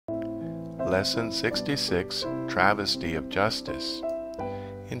Lesson 66, Travesty of Justice.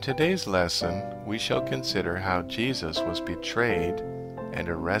 In today's lesson, we shall consider how Jesus was betrayed and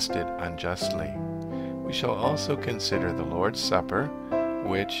arrested unjustly. We shall also consider the Lord's Supper,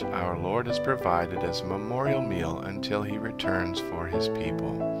 which our Lord has provided as a memorial meal until he returns for his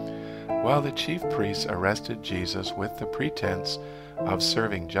people. While the chief priests arrested Jesus with the pretense of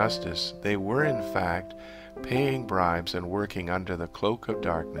serving justice, they were in fact paying bribes and working under the cloak of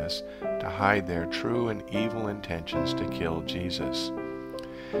darkness to hide their true and evil intentions to kill Jesus.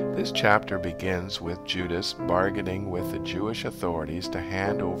 This chapter begins with Judas bargaining with the Jewish authorities to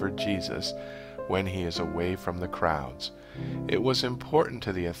hand over Jesus when he is away from the crowds. It was important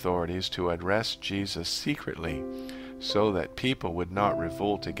to the authorities to arrest Jesus secretly so that people would not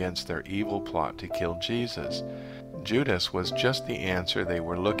revolt against their evil plot to kill Jesus. Judas was just the answer they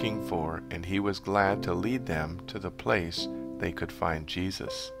were looking for, and he was glad to lead them to the place they could find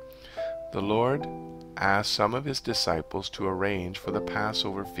Jesus. The Lord asked some of his disciples to arrange for the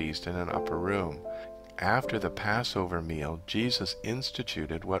Passover feast in an upper room. After the Passover meal, Jesus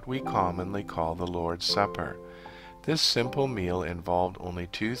instituted what we commonly call the Lord's Supper. This simple meal involved only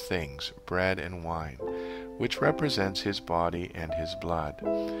two things, bread and wine, which represents his body and his blood.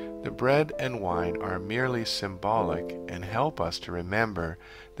 The bread and wine are merely symbolic and help us to remember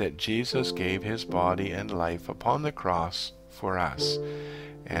that Jesus gave his body and life upon the cross for us,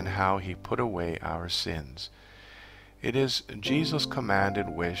 and how he put away our sins. It is Jesus' commanded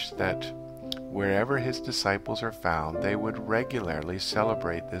wish that wherever his disciples are found, they would regularly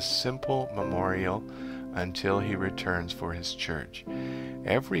celebrate this simple memorial until he returns for his church.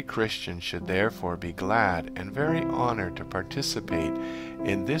 Every Christian should therefore be glad and very honored to participate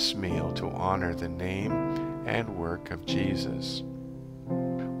in this meal to honor the name and work of Jesus.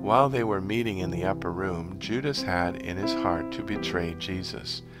 While they were meeting in the upper room, Judas had in his heart to betray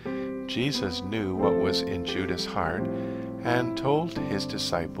Jesus. Jesus knew what was in Judas' heart and told his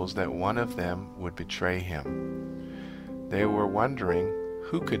disciples that one of them would betray him. They were wondering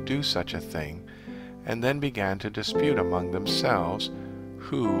who could do such a thing, and then began to dispute among themselves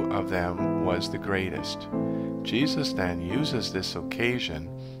who of them was the greatest. Jesus then uses this occasion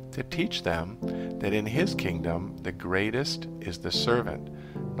to teach them that in his kingdom the greatest is the servant,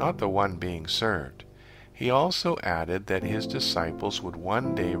 not the one being served. He also added that his disciples would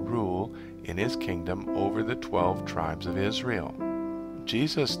one day rule in his kingdom over the 12 tribes of Israel.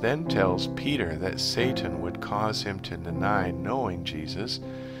 Jesus then tells Peter that Satan would cause him to deny knowing Jesus,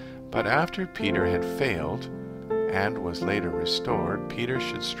 but after Peter had failed and was later restored, Peter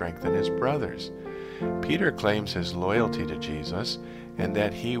should strengthen his brothers. Peter claims his loyalty to Jesus and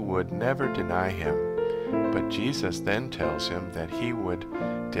that he would never deny him, but Jesus then tells him that he would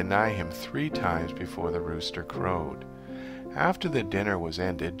deny him 3 times before the rooster crowed. After the dinner was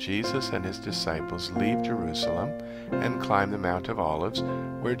ended, Jesus and his disciples leave Jerusalem and climb the Mount of Olives,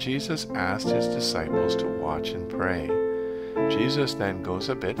 where Jesus asked his disciples to watch and pray. Jesus then goes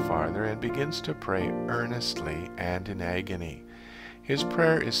a bit farther and begins to pray earnestly and in agony. His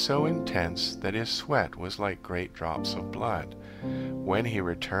prayer is so intense that his sweat was like great drops of blood. When he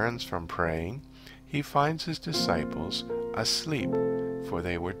returns from praying, he finds his disciples asleep, for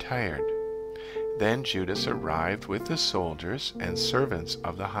they were tired. Then Judas arrived with the soldiers and servants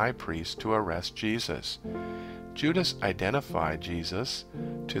of the high priest to arrest Jesus. Judas identified Jesus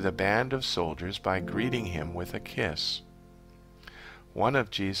to the band of soldiers by greeting him with a kiss. One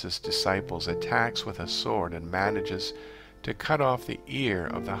of Jesus' disciples attacks with a sword and manages to cut off the ear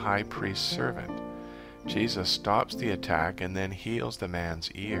of the high priest's servant. Jesus stops the attack and then heals the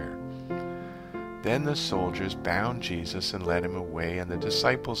man's ear. Then the soldiers bound Jesus and led him away, and the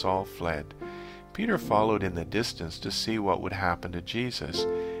disciples all fled. Peter followed in the distance to see what would happen to Jesus,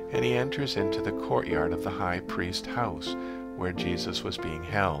 and he enters into the courtyard of the high priest's house, where Jesus was being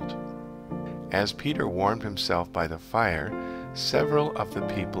held. As Peter warmed himself by the fire, several of the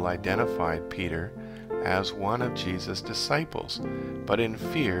people identified Peter as one of Jesus' disciples, but in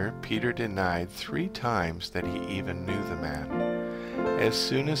fear Peter denied 3 times that he even knew the man. As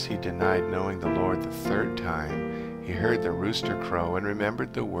soon as he denied knowing the Lord the 3rd time, he heard the rooster crow and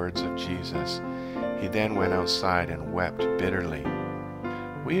remembered the words of Jesus. He then went outside and wept bitterly.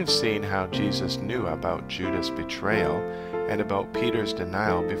 We have seen how Jesus knew about Judas' betrayal and about Peter's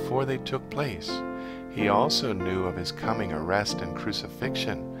denial before they took place. He also knew of his coming arrest and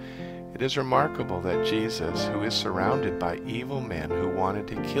crucifixion. It is remarkable that Jesus, who is surrounded by evil men who wanted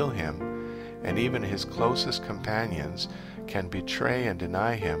to kill him, and even his closest companions, can betray and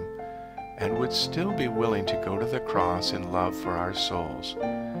deny him, and would still be willing to go to the cross in love for our souls.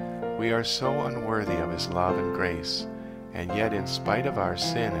 We are so unworthy of his love and grace, and yet in spite of our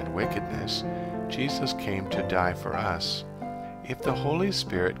sin and wickedness, Jesus came to die for us. If the Holy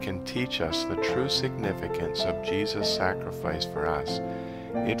Spirit can teach us the true significance of Jesus' sacrifice for us,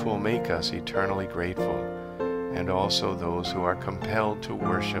 it will make us eternally grateful, and also those who are compelled to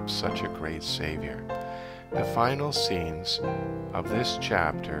worship such a great Savior. The final scenes of this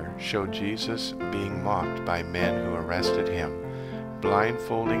chapter show Jesus being mocked by men who arrested him,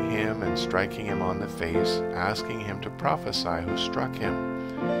 blindfolding him and striking him on the face, asking him to prophesy who struck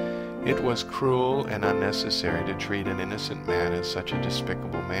him. It was cruel and unnecessary to treat an innocent man in such a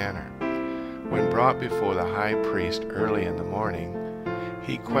despicable manner. When brought before the high priest early in the morning,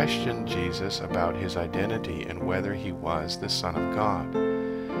 he questioned Jesus about his identity and whether he was the Son of God.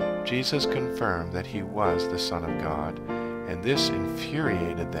 Jesus confirmed that he was the Son of God, and this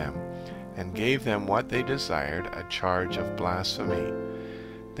infuriated them and gave them what they desired, a charge of blasphemy.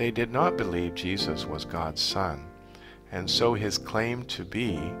 They did not believe Jesus was God's Son, and so his claim to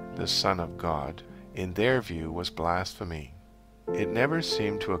be the Son of God, in their view, was blasphemy. It never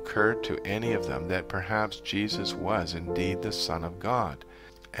seemed to occur to any of them that perhaps Jesus was indeed the Son of God,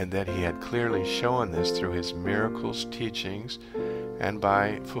 and that he had clearly shown this through his miracles, teachings, and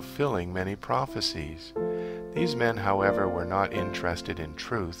by fulfilling many prophecies. These men, however, were not interested in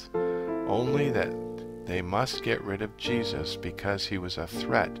truth, only that they must get rid of Jesus because he was a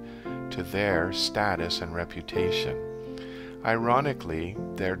threat to their status and reputation. Ironically,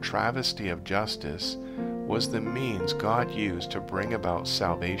 their travesty of justice was the means God used to bring about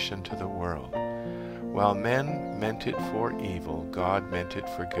salvation to the world. While men meant it for evil, God meant it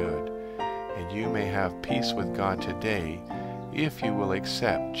for good, and you may have peace with God today if you will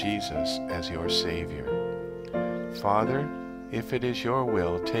accept Jesus as your Savior. Father, if it is your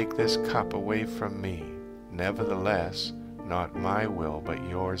will, take this cup away from me. Nevertheless, not my will, but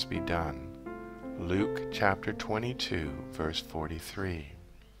yours be done. Luke chapter 22, verse 43.